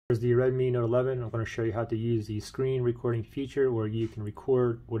Here's the Redmi Note 11. I'm going to show you how to use the screen recording feature where you can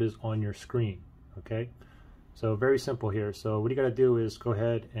record what is on your screen. Okay, so very simple here. So what you got to do is go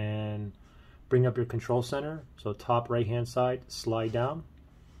ahead and bring up your control center. So top right hand side, slide down.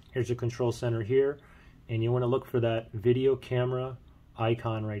 Here's your control center here, and you want to look for that video camera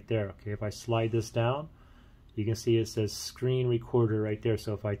icon right there. Okay, if I slide this down, you can see it says screen recorder right there.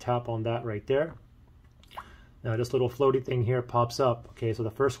 So if I tap on that right there, now this little floaty thing here pops up. Okay, so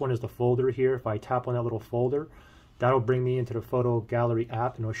the first one is the folder here. If I tap on that little folder, that'll bring me into the photo gallery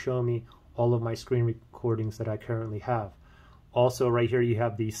app, and it'll show me all of my screen recordings that I currently have. Also right here you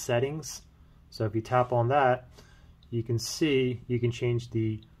have the settings. So if you tap on that, you can see you can change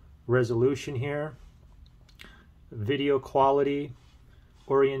the resolution here, video quality,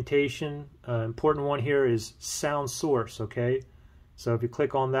 orientation. Important one here is sound source. Okay, so if you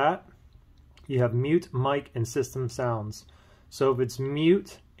click on that, you have mute, mic, and system sounds. So if it's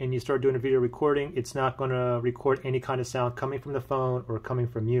mute and you start doing a video recording, it's not going to record any kind of sound coming from the phone or coming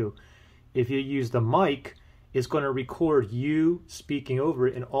from you. If you use the mic, it's going to record you speaking over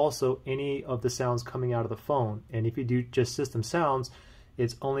it and also any of the sounds coming out of the phone. And if you do just system sounds,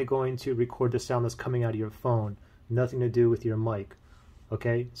 it's only going to record the sound that's coming out of your phone, nothing to do with your mic.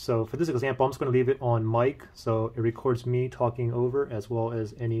 Okay, so for this example, I'm just going to leave it on mic, so it records me talking over as well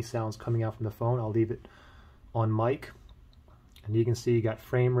as any sounds coming out from the phone. I'll leave it on mic, and you can see you got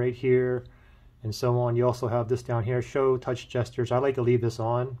frame rate here and so on. You also have this down here, show touch gestures. I like to leave this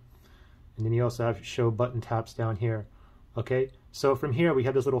on, and then you also have show button taps down here. Okay, so from here we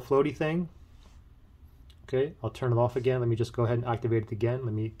have this little floaty thing. Okay, I'll turn it off again. Let me just go ahead and activate it again.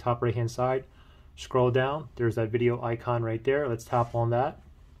 Let me top right hand side. Scroll down, there's that video icon right there. Let's tap on that.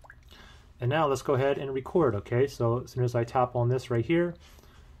 And now let's go ahead and record. Okay, so as soon as I tap on this right here,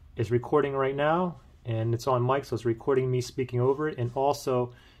 it's recording right now, and it's on mic, so it's recording me speaking over it, and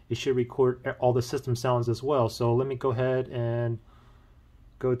also it should record all the system sounds as well. So let me go ahead and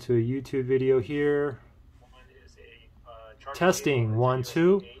go to a YouTube video here. Testing 1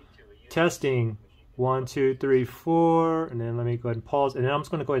 2, testing 1 2 3 4, and then let me go ahead and pause, and then I'm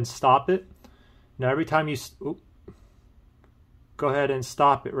just going to go ahead and stop it. Now every time you go ahead and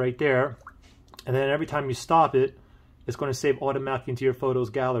stop it right there, and then every time you stop it, it's going to save automatically into your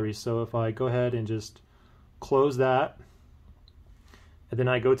photos gallery. So if I go ahead and just close that, and then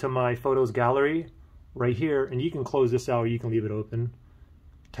I go to my photos gallery right here, and you can close this out or you can leave it open.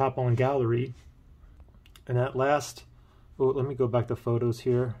 Tap on gallery, and at last, let me go back to photos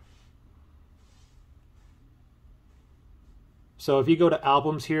here. So if you go to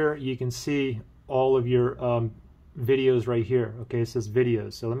albums here, you can see all of your videos right here. Okay, it says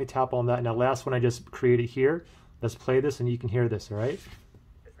videos. So let me tap on that. Now last one I just created here. Let's play this and you can hear this, all right?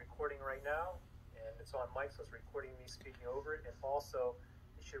 It's recording right now, and it's on mic, so it's recording me speaking over it, and also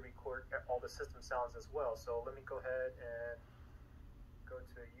it should record all the system sounds as well. So let me go ahead and go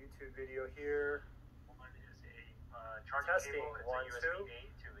to a YouTube video here. Testing 1 2,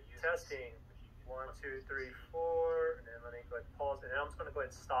 testing 1 2 3 4, and then let me go ahead and pause, and then I'm just going to go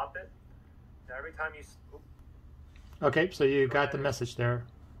ahead and stop it. Now every time you... Okay, so you got the message there.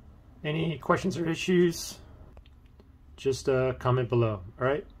 Any questions or issues, just comment below. All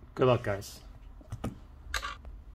right, good luck guys.